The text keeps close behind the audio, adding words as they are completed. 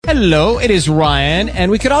Hello, it is Ryan,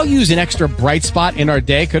 and we could all use an extra bright spot in our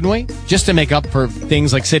day, couldn't we? Just to make up for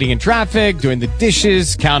things like sitting in traffic, doing the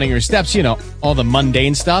dishes, counting your steps, you know, all the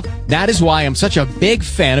mundane stuff. That is why I'm such a big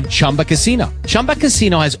fan of Chumba Casino. Chumba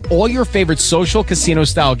Casino has all your favorite social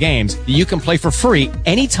casino-style games that you can play for free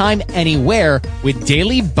anytime, anywhere with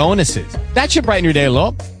daily bonuses. That should brighten your day a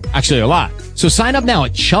little. Actually, a lot. So sign up now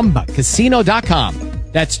at ChumbaCasino.com.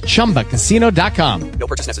 That's ChumbaCasino.com. No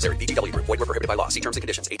purchase necessary. VGW Group. Void where prohibited by law. See terms and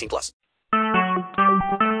conditions. 18+.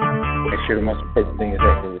 Make sure the most important thing is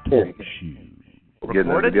that we're recording.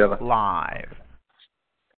 Getting it together. Live.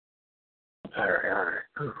 All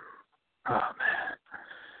right. Oh,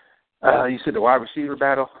 man. You said the wide receiver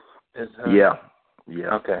battle is... Yeah.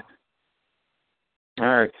 Okay.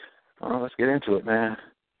 All right. Well, let's get into it, man.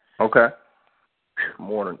 Okay.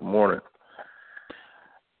 Morning.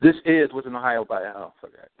 This is Within Ohio by... Oh,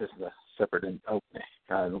 forgot. This is a separate opening.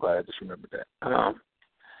 I'm glad I just remembered that.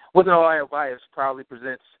 Within Ohio Bias proudly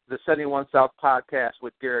presents the 71 South podcast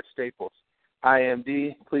with Garrett Staples. I am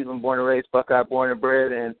D, Cleveland born and raised, Buckeye born and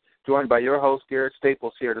bred, and joined by your host, Garrett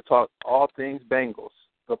Staples, here to talk all things Bengals,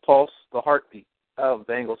 the pulse, the heartbeat of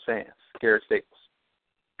Bengals fans. Garrett Staples.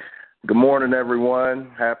 Good morning, everyone.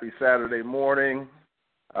 Happy Saturday morning.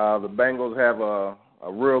 The Bengals have a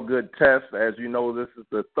real good test. As you know, this is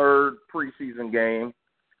the third preseason game,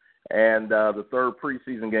 and the third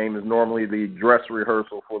preseason game is normally the dress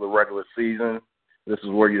rehearsal for the regular season. This is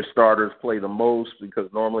where your starters play the most because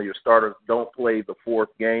normally your starters don't play the fourth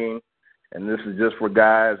game, and this is just for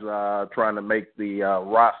guys trying to make the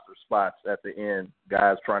roster spots at the end,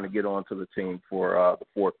 guys trying to get onto the team for the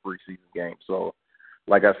fourth preseason game. So,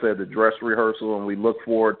 like I said, the dress rehearsal, and we look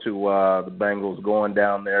forward to the Bengals going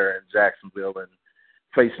down there in Jacksonville and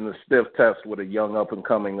facing a stiff test with a young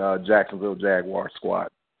up-and-coming Jacksonville Jaguars squad.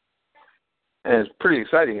 And it's pretty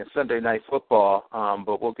exciting. It's Sunday Night Football,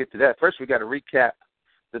 but we'll get to that. First, we got to recap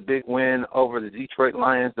the big win over the Detroit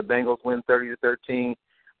Lions. The Bengals win 30-13.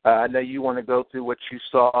 I know you want to go through what you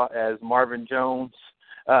saw as Marvin Jones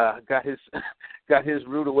got his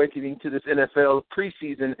rude awakening to this NFL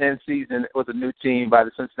preseason and season with a new team by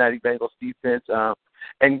the Cincinnati Bengals defense,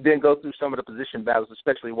 and then go through some of the position battles,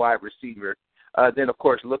 especially wide receiver. Then, of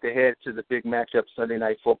course, look ahead to the big matchup Sunday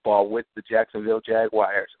Night Football with the Jacksonville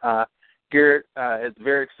Jaguars. Garrett, it's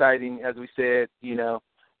very exciting. As we said, the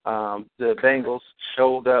Bengals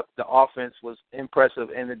showed up. The offense was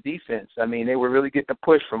impressive, and the defense. I mean, they were really getting a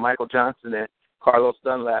push from Michael Johnson and Carlos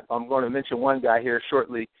Dunlap. I'm going to mention one guy here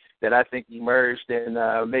shortly that I think emerged and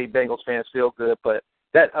made Bengals fans feel good. But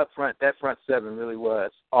that front seven really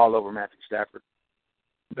was all over Matthew Stafford.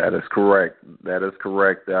 That is correct.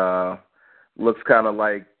 Looks kind of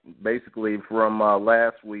like basically from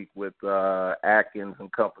last week with Atkins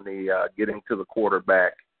and company getting to the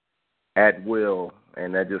quarterback at will,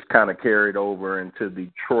 and that just kind of carried over into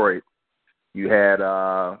Detroit. You had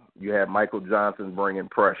Michael Johnson bringing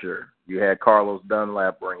pressure. You had Carlos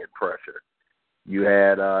Dunlap bringing pressure. You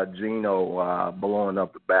had Geno blowing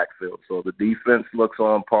up the backfield. So the defense looks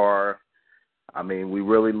on par. I mean, we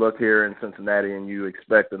really look here in Cincinnati, and you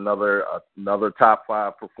expect another top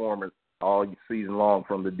five performance all season long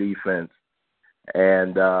from the defense.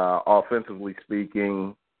 And offensively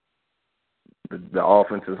speaking, the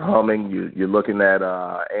offense is humming. You're looking at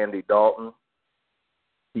Andy Dalton.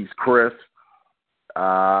 He's crisp.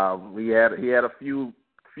 He had a few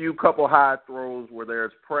couple high throws where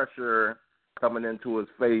there's pressure coming into his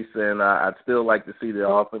face, and I'd still like to see the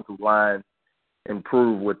offensive line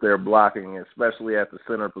improve with their blocking, especially at the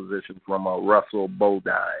center position from Russell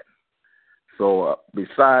Bodine. So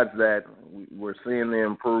besides that, we're seeing the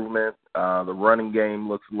improvement. The running game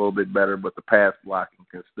looks a little bit better, but the pass blocking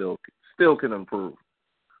can still can improve.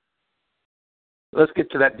 Let's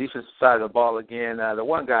get to that defensive side of the ball again. The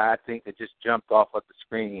one guy I think that just jumped off of the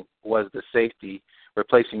screen was the safety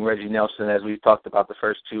replacing Reggie Nelson, as we've talked about the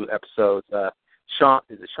first two episodes.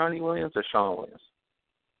 Is it Shawnee Williams or Sean Williams?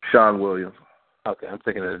 Sean Williams. Okay, I'm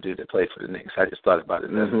thinking of the dude that played for the Knicks. I just thought about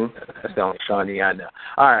it. Mm-hmm. That's the only Shawnee I know.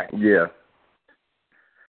 All right. Yeah.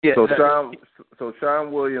 Yeah. So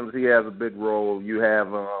Sean Williams, he has a big role. You have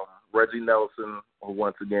Reggie Nelson, who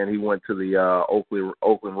once again he went to the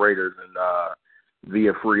Oakland Raiders and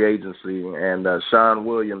via free agency, and Sean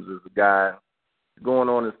Williams is the guy going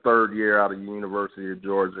on his third year out of the University of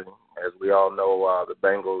Georgia. As we all know, the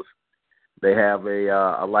Bengals, they have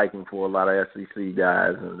a liking for a lot of SEC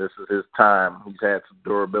guys, and this is his time. He's had some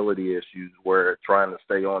durability issues where trying to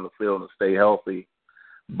stay on the field and stay healthy.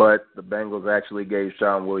 But the Bengals actually gave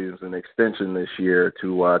Sean Williams an extension this year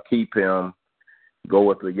to keep him go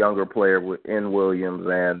with the younger player in Williams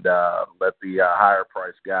and let the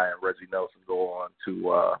higher-priced guy, Reggie Nelson, go on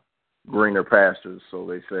to greener pastures, so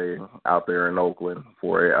they say, out there in Oakland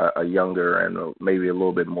for a younger and maybe a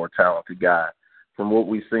little bit more talented guy. From what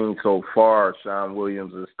we've seen so far, Sean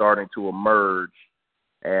Williams is starting to emerge,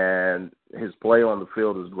 and his play on the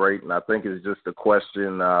field is great, and I think it's just a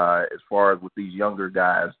question as far as with these younger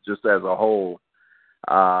guys, just as a whole,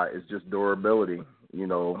 it's just durability. You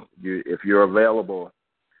know, if you're available,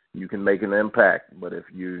 you can make an impact, but if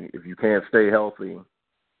you can't stay healthy,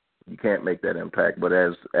 you can't make that impact. But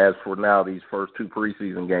as for now, these first two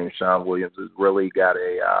preseason games, Sean Williams has really got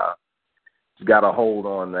a hold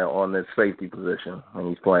on this safety position, and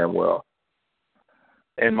he's playing well.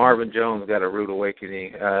 And Marvin Jones got a rude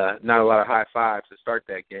awakening. Not a lot of high fives to start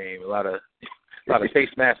that game. A lot of face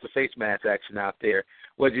mask to face mask action out there.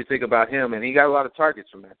 What did you think about him? And he got a lot of targets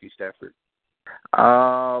from Matthew Stafford.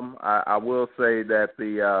 I will say that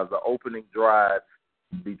the opening drive,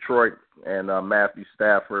 Detroit and Matthew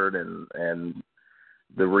Stafford and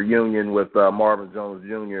the reunion with Marvin Jones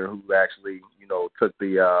Jr., who actually, took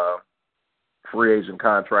the free agent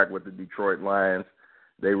contract with the Detroit Lions,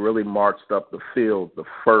 they really marched up the field the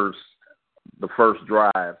first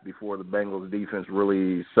drive before the Bengals defense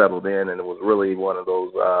really settled in, and it was really one of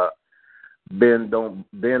those bend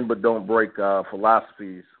but don't break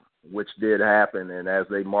philosophies, which did happen. And as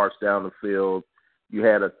they marched down the field, you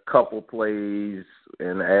had a couple plays,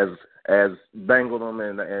 and as Bengalum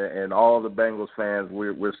and all the Bengals fans,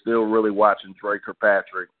 we're still really watching Dre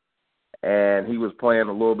Kirkpatrick, and he was playing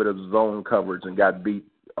a little bit of zone coverage and got beat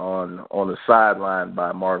on the sideline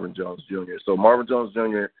by Marvin Jones Jr. So Marvin Jones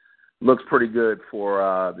Jr. looks pretty good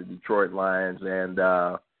for the Detroit Lions, and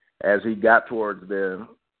as he got towards that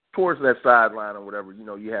sideline or whatever,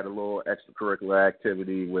 you had a little extracurricular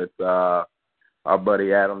activity with our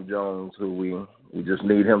buddy Adam Jones, who we just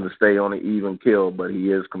need him to stay on an even kill, but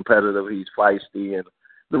he is competitive, he's feisty, and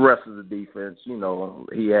the rest of the defense, he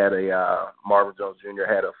had Marvin Jones Jr.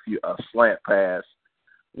 had a slant pass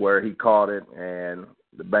where he caught it, and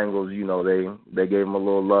the Bengals, they gave him a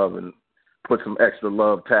little love and put some extra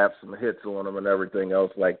love taps, some hits on him and everything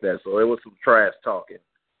else like that. So it was some trash talking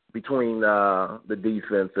between the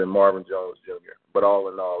defense and Marvin Jones Jr. But all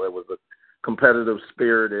in all, it was a competitive,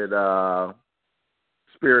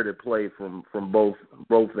 spirited play from both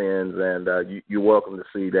ends, and you're welcome to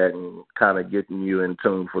see that and kind of getting you in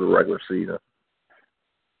tune for the regular season.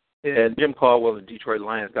 Yeah, Jim Caldwell and Detroit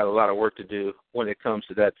Lions got a lot of work to do when it comes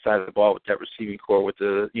to that side of the ball with that receiving core, with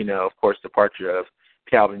the, of course, departure of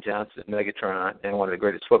Calvin Johnson, Megatron, and one of the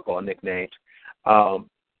greatest football nicknames.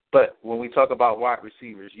 But when we talk about wide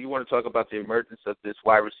receivers, you want to talk about the emergence of this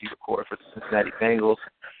wide receiver core for the Cincinnati Bengals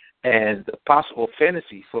and the possible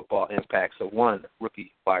fantasy football impacts of one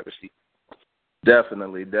rookie wide receiver.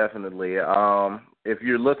 Definitely. If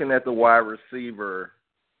you're looking at the wide receiver,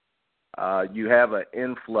 you have an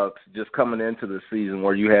influx just coming into the season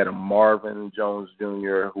where you had a Marvin Jones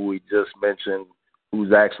Jr., who we just mentioned,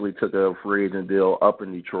 who's actually took a free agent deal up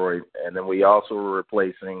in Detroit. And then we also were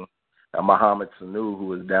replacing Mohamed Sanu,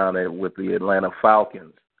 who is down there with the Atlanta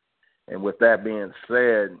Falcons. And with that being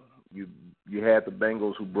said, you had the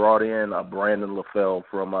Bengals who brought in Brandon LaFell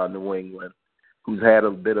from New England, who's had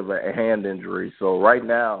a bit of a hand injury. So right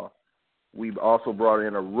now, we've also brought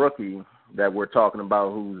in a rookie that we're talking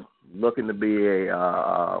about who's looking to be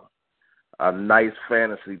a nice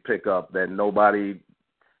fantasy pickup that nobody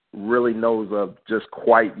really knows of just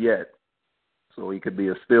quite yet. So he could be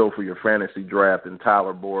a steal for your fantasy draft, and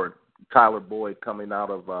Tyler Boyd coming out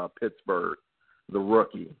of Pittsburgh, the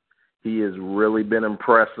rookie. He has really been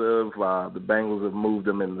impressive. The Bengals have moved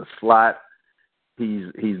him in the slot.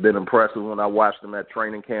 He's been impressive when I watched him at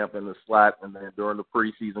training camp in the slot, and then during the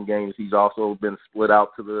preseason games, he's also been split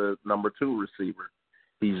out to the number 2 receiver.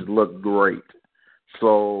 He's looked great.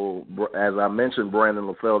 So, as I mentioned, Brandon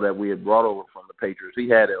LaFell that we had brought over from the Patriots, he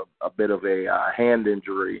had a bit of a hand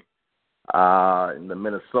injury in the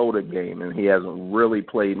Minnesota game, and he hasn't really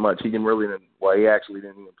played much. He actually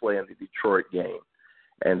didn't even play in the Detroit game.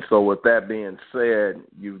 And so with that being said,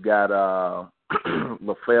 you've got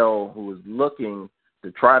LaFell, who is looking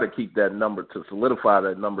to try to keep that to solidify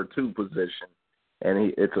that number 2 position.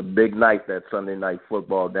 And it's a big night, that Sunday Night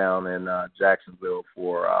Football down in Jacksonville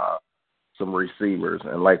for some receivers.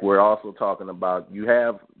 And like we're also talking about, you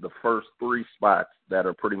have the first 3 spots that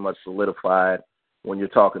are pretty much solidified. When you're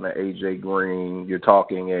talking to A.J. Green, you're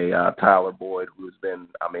talking a Tyler Boyd, who's been,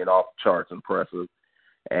 off the charts impressive,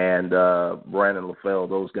 and Brandon LaFell.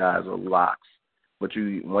 Those guys are locks. But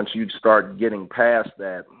once you start getting past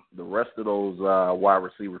that, the rest of those wide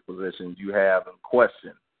receiver positions you have in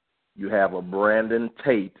question. You have a Brandon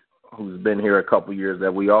Tate, who's been here a couple years,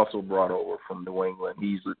 that we also brought over from New England.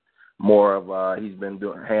 He's more of he's been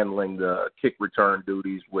handling the kick return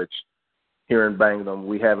duties, which here in Bangum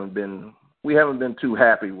we haven't been too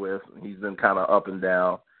happy with. He's been kind of up and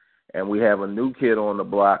down. And we have a new kid on the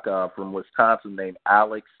block from Wisconsin named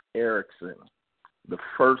Alex Erickson. The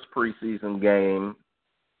first preseason game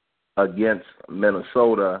against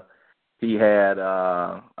Minnesota, he had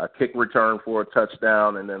a kick return for a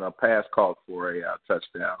touchdown and then a pass caught for a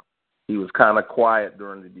touchdown. He was kind of quiet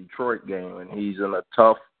during the Detroit game, and he's in a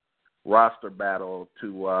tough roster battle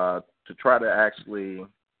to try to actually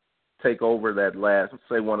take over that last,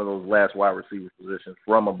 say one of those last wide receiver positions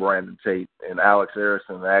from a Brandon Tate. And Alex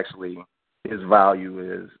Harrison, actually, his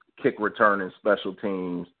value is kick return and special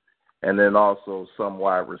teams, and then also some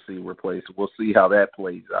wide receiver plays. So we'll see how that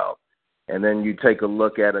plays out. And then you take a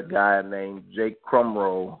look at a guy named Jake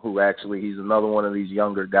Crumrow, who actually, he's another one of these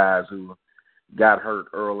younger guys who got hurt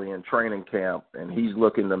early in training camp, and he's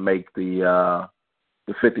looking to make the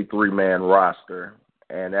 53-man roster.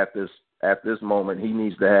 And at this moment, he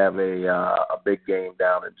needs to have a big game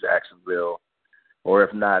down in Jacksonville, or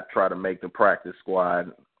if not, try to make the practice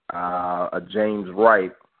squad. A James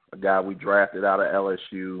Wright, a guy we drafted out of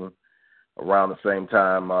LSU around the same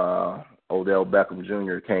time Odell Beckham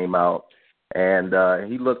Jr. came out, and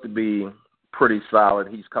he looked to be pretty solid.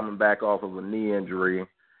 He's coming back off of a knee injury,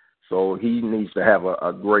 so he needs to have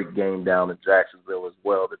a great game down in Jacksonville as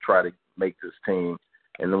well to try to make this team.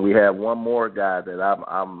 And then we have one more guy that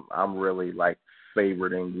I'm really like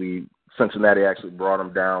favoriting. Cincinnati actually brought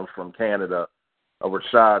him down from Canada, a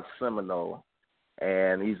Rashad Semino,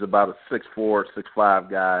 and he's about a 6'4",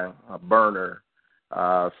 6'5" guy, a burner,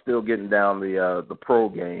 still getting down the pro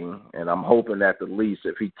game. And I'm hoping at the least,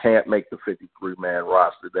 if he can't make the 53-man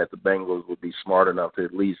roster, that the Bengals would be smart enough to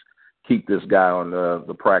at least keep this guy on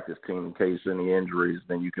the practice team in case any injuries.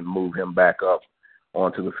 Then you can move him back up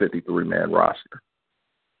onto the 53-man roster.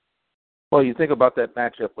 Well, you think about that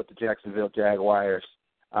matchup with the Jacksonville Jaguars.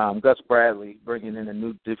 Gus Bradley bringing in a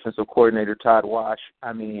new defensive coordinator, Todd Wash.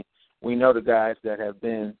 I mean, we know the guys that have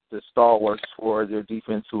been the stalwarts for their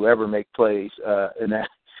defense who ever make plays in that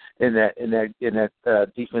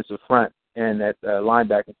defensive front and that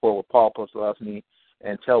linebacking core with Paul Postlowski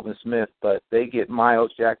and Telvin Smith. But they get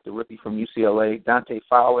Miles Jack, the rookie from UCLA, Dante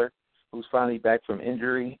Fowler, who's finally back from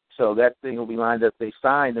injury. So that thing will be lined up. They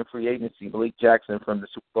signed in free agency Malik Jackson from the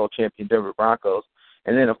Super Bowl champion Denver Broncos.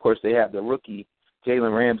 And then, of course, they have the rookie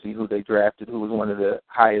Jalen Ramsey, who they drafted, who was one of the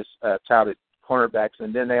highest touted cornerbacks.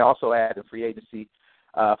 And then they also add in free agency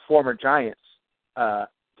former Giants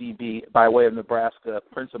DB by way of Nebraska,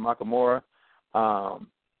 Prince of Makamura.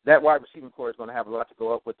 That wide receiving core is going to have a lot to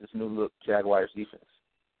go up with this new look Jaguars defense.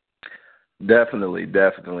 Definitely.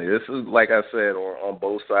 This is, like I said, on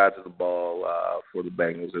both sides of the ball for the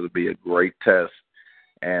Bengals. It'll be a great test.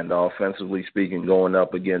 And offensively speaking, going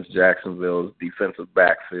up against Jacksonville's defensive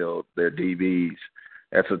backfield, their DBs,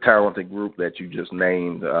 that's a talented group that you just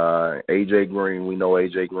named. A.J. Green, we know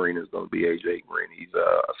A.J. Green is going to be A.J. Green. He's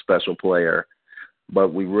a special player.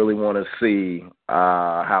 But we really want to see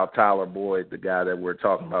how Tyler Boyd, the guy that we're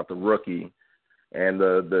talking about, the rookie, and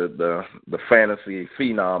the fantasy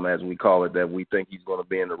phenom, as we call it, that we think he's going to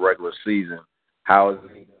be in the regular season. How is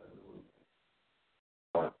he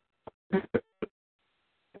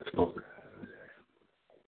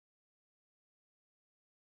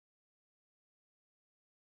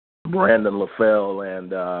Brandon LaFell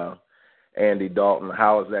and Andy Dalton,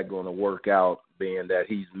 how is that going to work out, being that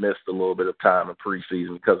he's missed a little bit of time in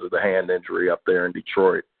preseason because of the hand injury up there in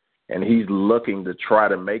Detroit? And he's looking to try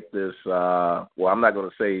to make this, well, I'm not going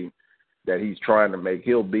to say that he's trying to make,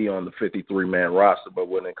 he'll be on the 53-man roster, but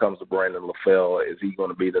when it comes to Brandon LaFell, is he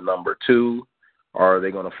going to be the number 2, or are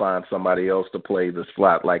they going to find somebody else to play the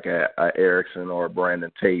slot like a Erickson or a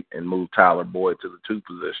Brandon Tate and move Tyler Boyd to the 2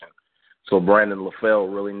 position? So Brandon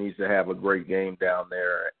LaFell really needs to have a great game down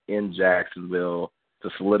there in Jacksonville to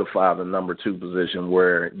solidify the number 2 position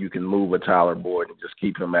where you can move a Tyler Boyd and just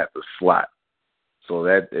keep him at the slot. So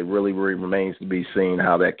that it really remains to be seen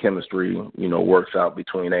how that chemistry, works out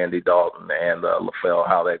between Andy Dalton and LaFell,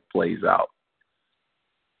 how that plays out.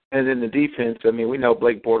 And then the defense, I mean, we know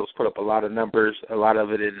Blake Bortles put up a lot of numbers, a lot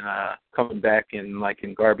of it in coming back in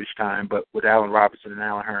garbage time. But with Allen Robinson and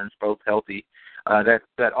Allen Hurns both healthy, that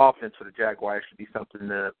offense for the Jaguars should be something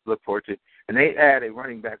to look forward to. And they add a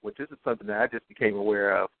running back, which this is something that I just became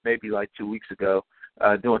aware of maybe 2 weeks ago,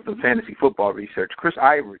 doing some fantasy football research. Chris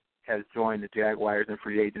Ivory has joined the Jaguars in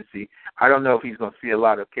free agency. I don't know if he's going to see a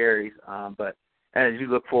lot of carries, but as you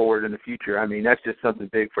look forward in the future, I mean, that's just something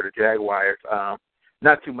big for the Jaguars.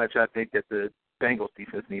 Not too much, I think, that the Bengals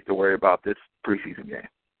defense needs to worry about this preseason game?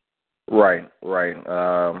 Right.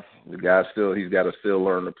 The guy he's got to still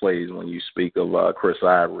learn the plays when you speak of Chris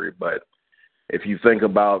Ivory. But if you think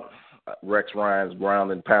about Rex Ryan's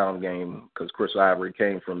ground and pound game, because Chris Ivory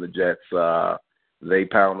came from the Jets, they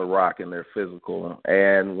pound the rock and they're physical.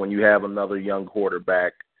 And when you have another young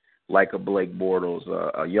quarterback like a Blake Bortles,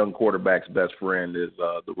 a young quarterback's best friend is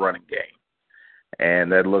the running game.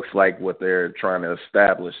 And that looks like what they're trying to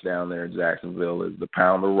establish down there in Jacksonville is to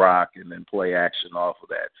pound the rock and then play action off of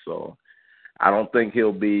that. So I don't think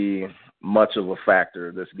he'll be much of a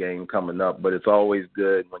factor this game coming up, but it's always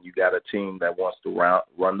good when you got a team that wants to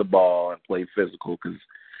run the ball and play physical because,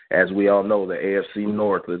 as we all know, the AFC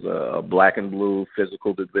North is a black and blue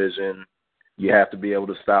physical division. You have to be able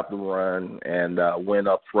to stop the run and win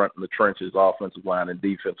up front in the trenches, offensive line and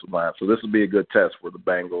defensive line. So this will be a good test for the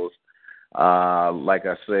Bengals. Like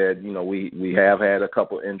I said, we have had a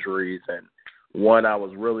couple injuries, and one I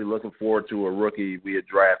was really looking forward to, a rookie we had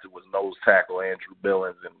drafted, was nose tackle Andrew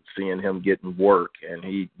Billings, and seeing him getting work. And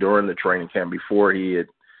he, during the training camp, before he had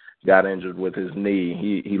got injured with his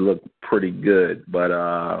knee, he looked pretty good.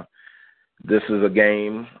 But this is a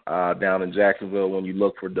game down in Jacksonville when you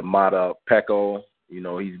look for Damata Pecco.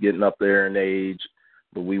 He's getting up there in age,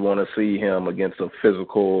 but we want to see him against a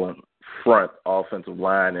physical front offensive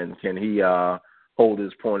line, and can he hold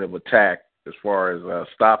his point of attack as far as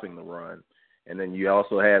stopping the run. And then you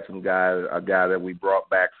also had a guy that we brought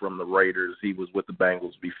back from the Raiders. He was with the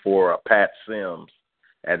Bengals before, Pat Sims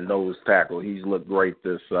at nose tackle. He's looked great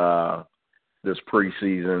this preseason,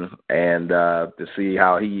 and to see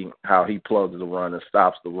how he plugs the run and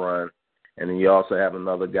stops the run. And then you also have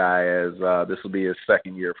another guy, as this will be his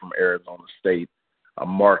second year from Arizona State,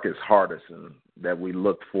 Marcus Hardison, that we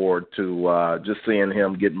look forward to just seeing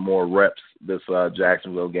him getting more reps this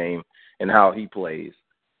Jacksonville game and how he plays.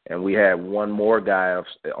 And we have one more guy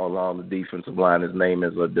along the defensive line. His name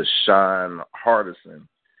is Deshaun Hardison.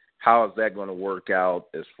 How is that going to work out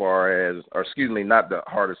as far as, or excuse me, not the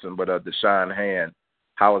Hardison, but Deshaun Hand?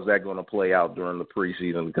 How is that going to play out during the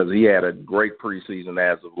preseason? Because he had a great preseason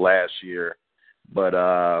as of last year, but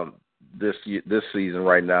this season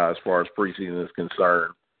right now, as far as preseason is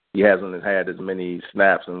concerned, he hasn't had as many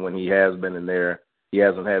snaps, and when he has been in there, he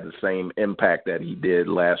hasn't had the same impact that he did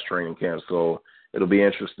last training camp. So it'll be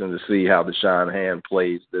interesting to see how Deshaun Hand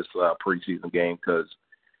plays this preseason game, because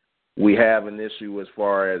we have an issue as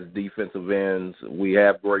far as defensive ends. We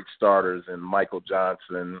have great starters in Michael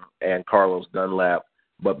Johnson and Carlos Dunlap,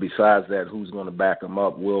 but besides that, who's going to back them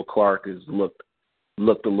up? Will Clark has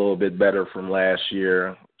looked a little bit better from last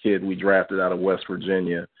year, kid we drafted out of West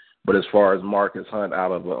Virginia. But as far as Marcus Hunt,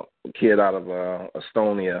 a kid out of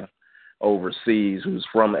Estonia overseas who's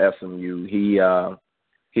from SMU, he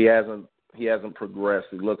hasn't progressed.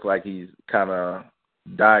 He looks like he's kind of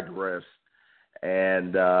digressed.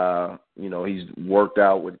 And, he's worked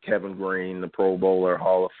out with Kevin Green, the Pro Bowler,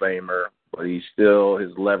 Hall of Famer, but his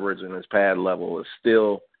leverage and his pad level is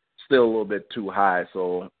still a little bit too high.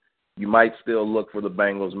 So you might still look for the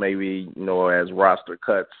Bengals maybe, as roster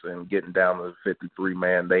cuts and getting down to the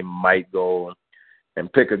 53-man, they might go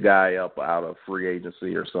and pick a guy up out of free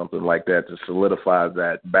agency or something like that to solidify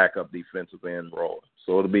that backup defensive end role.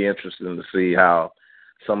 So it'll be interesting to see how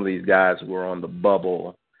some of these guys who are on the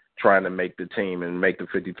bubble trying to make the team and make the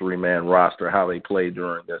 53-man roster, how they play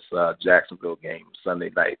during this Jacksonville game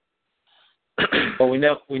Sunday night. Well, we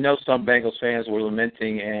know some Bengals fans were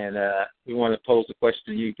lamenting, and we want to pose the question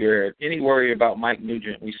to you, Garrett. Any worry about Mike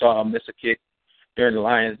Nugent? We saw him miss a kick during the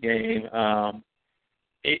Lions game.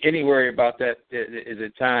 Any worry about that? Is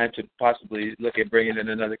it time to possibly look at bringing in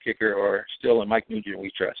another kicker, or still in Mike Nugent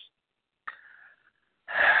we trust?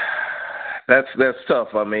 That's tough.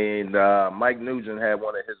 I mean, Mike Nugent had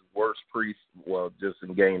one of his worst just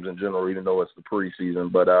in games in general, even though it's the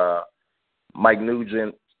preseason. But Mike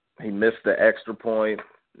Nugent, he missed the extra point,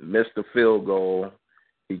 missed the field goal.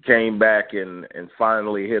 He came back and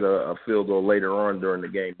finally hit a field goal later on during the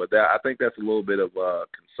game. But I think that's a little bit of a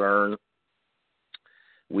concern.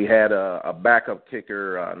 We had a backup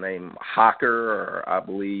kicker named Hocker, or I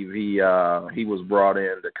believe he was brought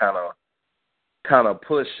in to kind of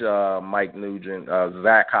push Mike Nugent,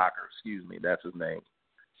 Zach Hocker, that's his name,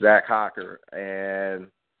 Zach Hocker. And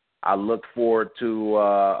I look forward to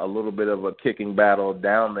a little bit of a kicking battle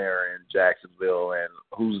down there in Jacksonville. And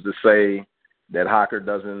who's to say that Hocker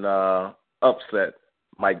doesn't upset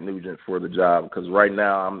Mike Nugent for the job? Because right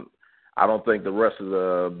now I don't think the rest of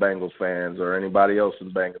the Bengals fans or anybody else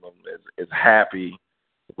in Bengals is happy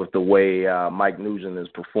with the way Mike Nugent has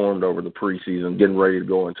performed over the preseason, getting ready to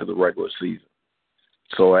go into the regular season.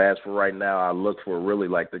 So as for right now, I look for really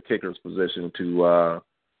like the kicker's position to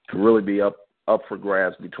really be up for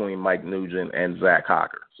grabs between Mike Nugent and Zach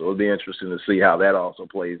Hocker. So it'll be interesting to see how that also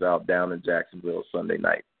plays out down in Jacksonville Sunday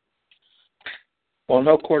night. Well,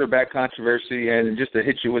 no quarterback controversy, and just to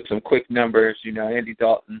hit you with some quick numbers, Andy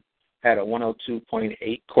Dalton had a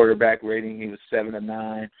 102.8 quarterback rating. He was 7 of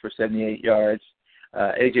 9 for 78 yards.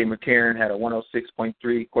 A.J. McCarron had a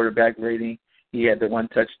 106.3 quarterback rating. He had the 1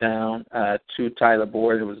 touchdown to Tyler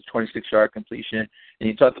Boyd. It was a 26-yard completion. And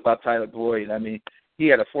you talked about Tyler Boyd. I mean, he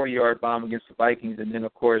had a 40-yard bomb against the Vikings, and then,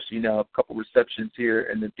 of course, a couple receptions here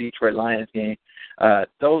in the Detroit Lions game.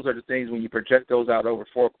 Those are the things when you project those out over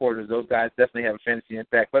 4 quarters, those guys definitely have a fantasy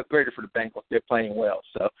impact, but greater for the Bengals. They're playing well,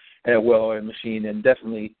 so they're a well-oiled machine, and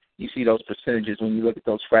definitely you see those percentages when you look at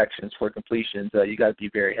those fractions for completions. You got to be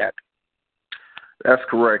very happy. That's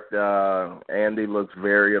correct. Andy looks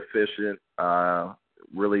very efficient,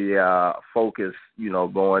 really focused,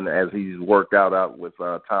 going as he's worked out with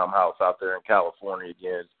Tom House out there in California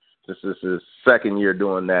again. This is his second year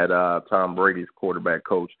doing that. Tom Brady's quarterback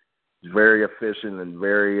coach. He's very efficient and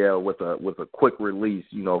very with a quick release,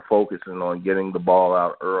 focusing on getting the ball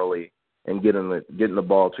out early and getting the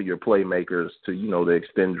ball to your playmakers to, to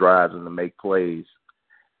extend drives and to make plays.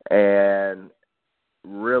 And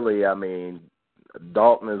really, I mean,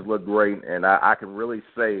 Dalton has looked great, and I can really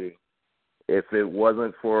say if it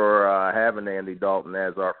wasn't for having Andy Dalton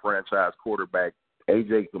as our franchise quarterback,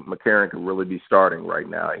 A.J. McCarron could really be starting right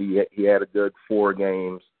now. He had a good 4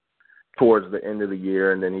 games towards the end of the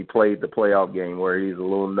year, and then he played the playoff game where he's a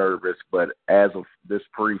little nervous. But as of this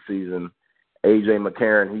preseason, A.J.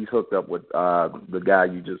 McCarron, he's hooked up with the guy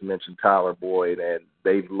you just mentioned, Tyler Boyd, and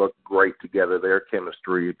they've looked great together, their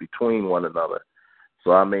chemistry between one another.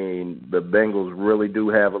 So, I mean, the Bengals really do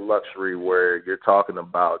have a luxury where you're talking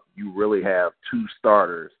about you really have 2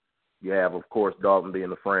 starters. You have, of course, Dalton being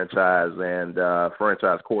the franchise and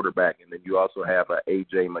franchise quarterback, and then you also have a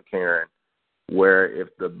A.J. McCarron, where if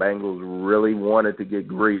the Bengals really wanted to get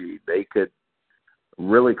greedy, they could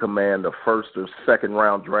really command a first or second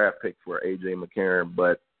round draft pick for A.J. McCarron.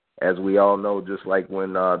 But as we all know, just like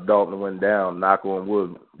when Dalton went down, knock on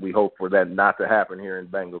wood, we hope for that not to happen here in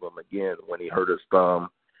Bengals again when he hurt his thumb.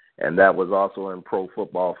 And that was also in Pro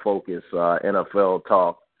Football Focus, NFL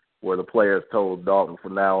talk, where the players told Dalton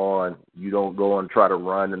from now on, you don't go and try to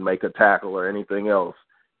run and make a tackle or anything else.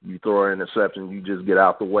 You throw an interception, you just get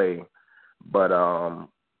out the way. But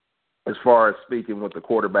as far as speaking with the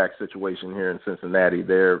quarterback situation here in Cincinnati,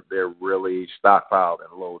 they're really stockpiled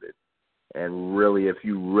and loaded. And really, if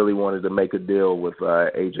you really wanted to make a deal with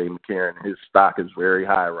A.J. McCarron, his stock is very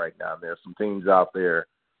high right now. There's some teams out there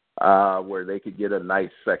where they could get a nice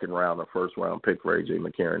second-round or first-round pick for A.J.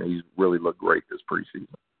 McCarron. He's really looked great this preseason.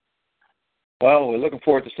 Well, we're looking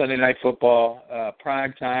forward to Sunday Night Football,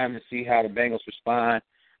 prime time, to see how the Bengals respond.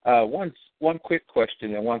 One quick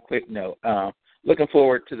question and one quick note. Looking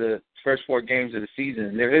forward to the first 4 games of the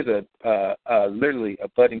season. There is literally a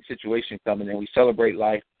budding situation coming, and we celebrate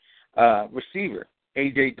life. Receiver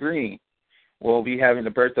A.J. Green will be having the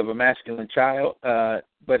birth of a masculine child,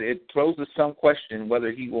 but it throws us some question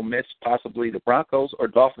whether he will miss possibly the Broncos or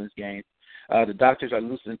Dolphins games. The doctors are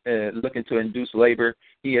looking to induce labor.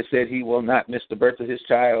 He has said he will not miss the birth of his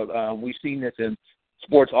child. We've seen this in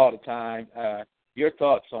sports all the time. Your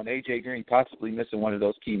thoughts on A.J. Green possibly missing one of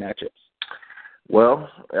those key matchups? Well,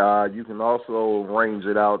 you can also range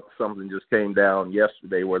it out. Something just came down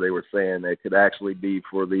yesterday where they were saying it could actually be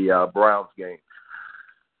for the Browns game.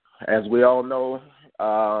 As we all know,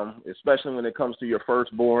 especially when it comes to your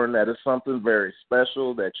firstborn, that is something very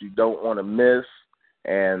special that you don't want to miss.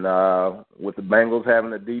 And with the Bengals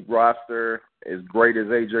having a deep roster, as great as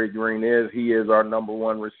A.J. Green is, he is our number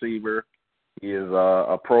 1 receiver. He is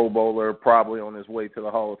a Pro Bowler, probably on his way to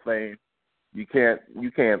the Hall of Fame. You can't.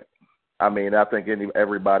 I mean, I think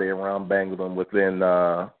everybody around Bengals within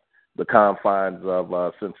the confines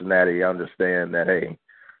of Cincinnati understand that, hey,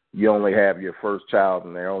 you only have your first child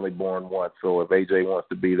and they're only born once. So if AJ wants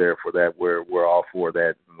to be there for that, we're all for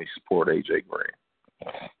that, and we support AJ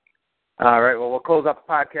Green. All right. Well, we'll close up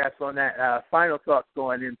the podcast on that. Final thoughts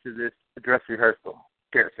going into this dress rehearsal.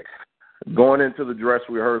 Garrison. Going into the dress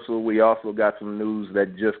rehearsal, we also got some news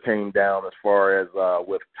that just came down as far as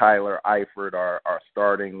with Tyler Eifert, our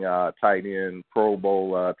starting tight end, Pro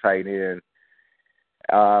Bowl tight end.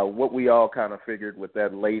 What we all kind of figured with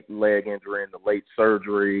that late leg injury and the late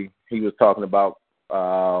surgery, he was talking about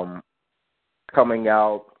coming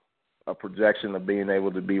out, a projection of being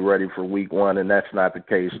able to be ready for week 1, and that's not the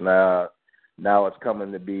case now. Now it's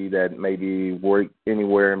coming to be that maybe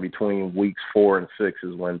anywhere in between weeks 4 and 6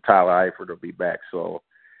 is when Tyler Eifert will be back. So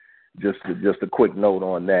just a quick note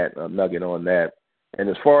on that, a nugget on that. And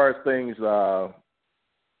as far as things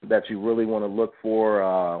that you really want to look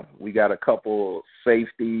for, we got a couple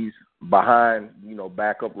safeties behind,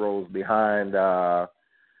 backup roles behind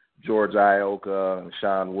George Iocca and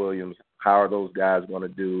Sean Williams. How are those guys going to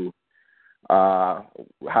do? How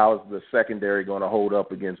is the secondary going to hold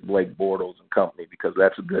up against Blake Bortles and company? Because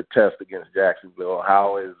that's a good test against Jacksonville.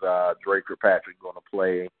 How is Drake Kirkpatrick going to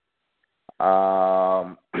play?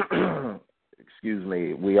 Excuse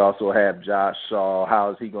me. We also have Josh Shaw. How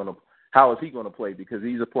is he going to play? Because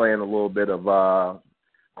he's playing a little bit of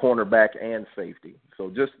cornerback and safety. So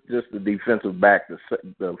just the defensive back,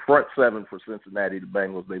 the front seven for Cincinnati, the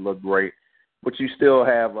Bengals, they look great. But you still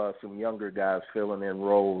have some younger guys filling in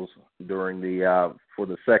roles during for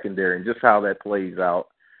the secondary, and just how that plays out.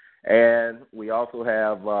 And we also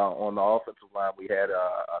have on the offensive line, we had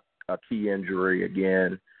a key injury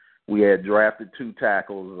again. We had drafted 2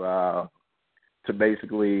 tackles to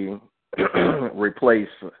basically replace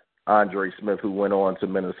Andre Smith, who went on to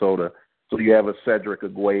Minnesota. So you have a Cedric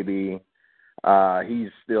Agwebe. He's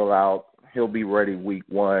still out. He'll be ready week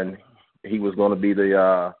 1. He was going to be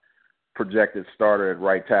the projected starter at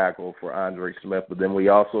right tackle for Andre Smith, but then we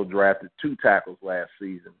also drafted 2 tackles last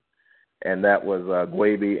season, and that was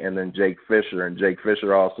Agwebe and then Jake Fisher. And Jake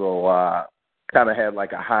Fisher also kind of had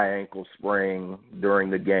like a high ankle sprain during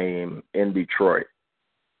the game in Detroit.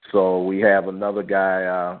 So we have another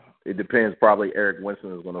guy. It depends. Probably Eric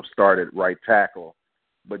Winston is going to start at right tackle,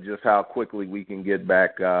 but just how quickly we can get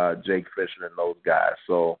back Jake Fisher and those guys.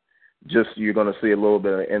 So just you're going to see a little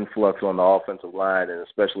bit of influx on the offensive line, and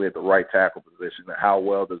especially at the right tackle position. How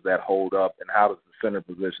well does that hold up, and how does the center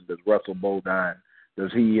position, does Russell Bodine,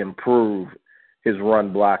 does he improve his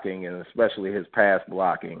run blocking and especially his pass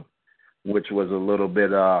blocking, which was a little bit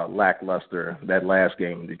lackluster that last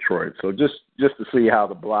game in Detroit. So just to see how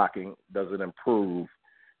the blocking, does it improve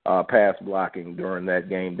pass blocking during that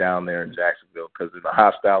game down there in Jacksonville, because in a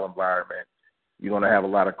hostile environment, you're going to have a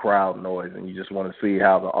lot of crowd noise, and you just want to see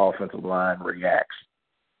how the offensive line reacts.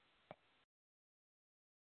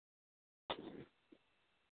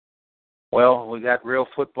 Well, we got real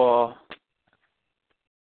football.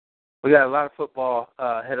 We got a lot of football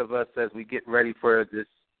ahead of us as we get ready for this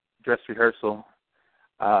dress rehearsal.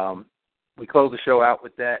 We close the show out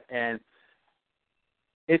with that, and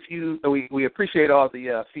we appreciate all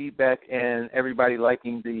the feedback and everybody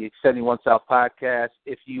liking the 71 South podcast.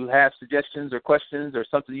 If you have suggestions or questions or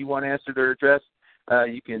something you want answered or addressed,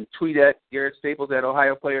 you can tweet at Garrett Staples at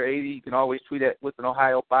OhioPlayer80. You can always tweet at With an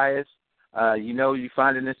Ohio Bias. You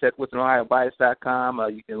find us at withanohiobias.com.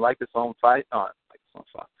 You can like us on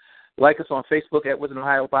Facebook at With an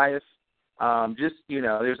Ohio Bias.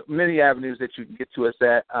 There's many avenues that you can get to us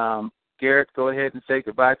at. Garrett, go ahead and say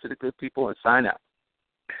goodbye to the good people and sign out.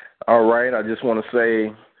 All right. I just want to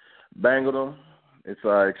say, Bangledom, it's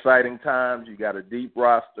exciting times. You got a deep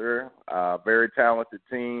roster, very talented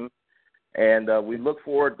team, and we look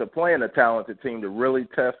forward to playing a talented team to really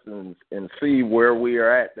test and see where we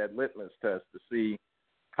are at, that litmus test, to see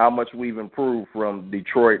how much we've improved from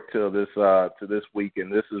Detroit to this week.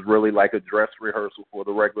 And this is really like a dress rehearsal for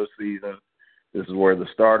the regular season. This is where the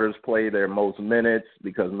starters play their most minutes,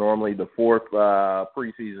 because normally the 4th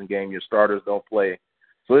preseason game, your starters don't play.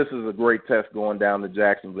 So this is a great test going down to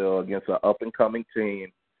Jacksonville against an up-and-coming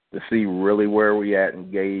team to see really where we at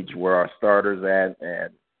and gauge where our starters at,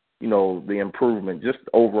 and, the improvement, just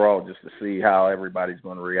overall, just to see how everybody's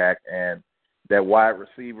going to react. And that wide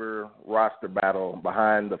receiver roster battle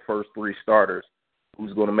behind the first 3 starters,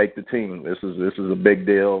 who's going to make the team. This is a big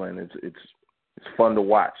deal, and it's fun to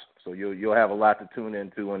watch. So you'll have a lot to tune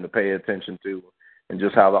into and to pay attention to, and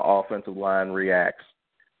just how the offensive line reacts,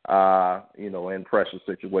 in pressure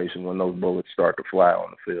situation when those bullets start to fly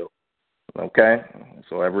on the field. Okay?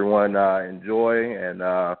 So everyone enjoy,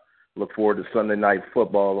 and look forward to Sunday Night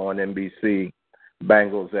Football on NBC.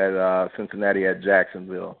 Bengals at Cincinnati at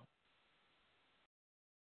Jacksonville.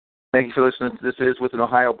 Thank you for listening. This is With an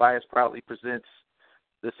Ohio Bias proudly presents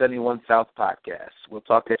the 71 South podcast. We'll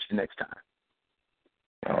talk at you next time.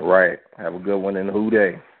 All right. Have a good one, and Who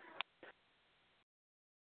Dey.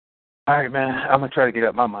 All right, man. I'm going to try to get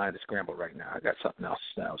up my mind to scramble right now. I got something else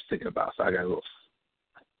that I was thinking about, so I got a little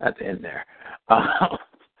at the end there.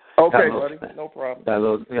 Okay, buddy. No problem. Got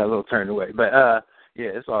a little turned away. But, yeah,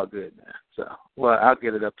 it's all good, man. So, well, I'll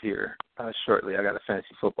get it up here shortly. I got a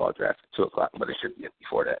fantasy football draft at 2 o'clock, but it should be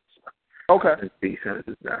before that. So. Okay. Let's see.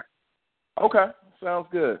 Okay. Sounds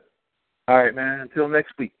good. All right, man. Until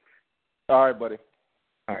next week. All right, buddy.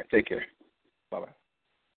 All right. Take care. Bye-bye.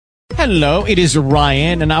 Hello, it is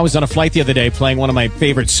Ryan, and I was on a flight the other day playing one of my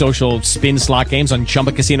favorite social spin slot games on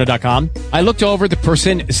ChumbaCasino.com. I looked over at the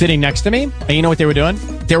person sitting next to me, and you know what they were doing?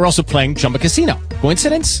 They were also playing Chumba Casino.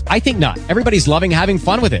 Coincidence? I think not. Everybody's loving having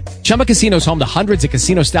fun with it. Chumba Casino is home to hundreds of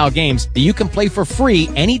casino-style games that you can play for free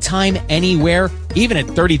anytime, anywhere, even at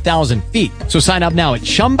 30,000 feet. So sign up now at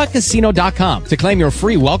ChumbaCasino.com to claim your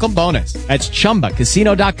free welcome bonus. That's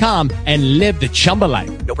ChumbaCasino.com and live the Chumba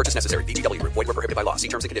life. No purchase necessary. VGW Group. Void where prohibited by law. See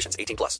terms and conditions. 18+.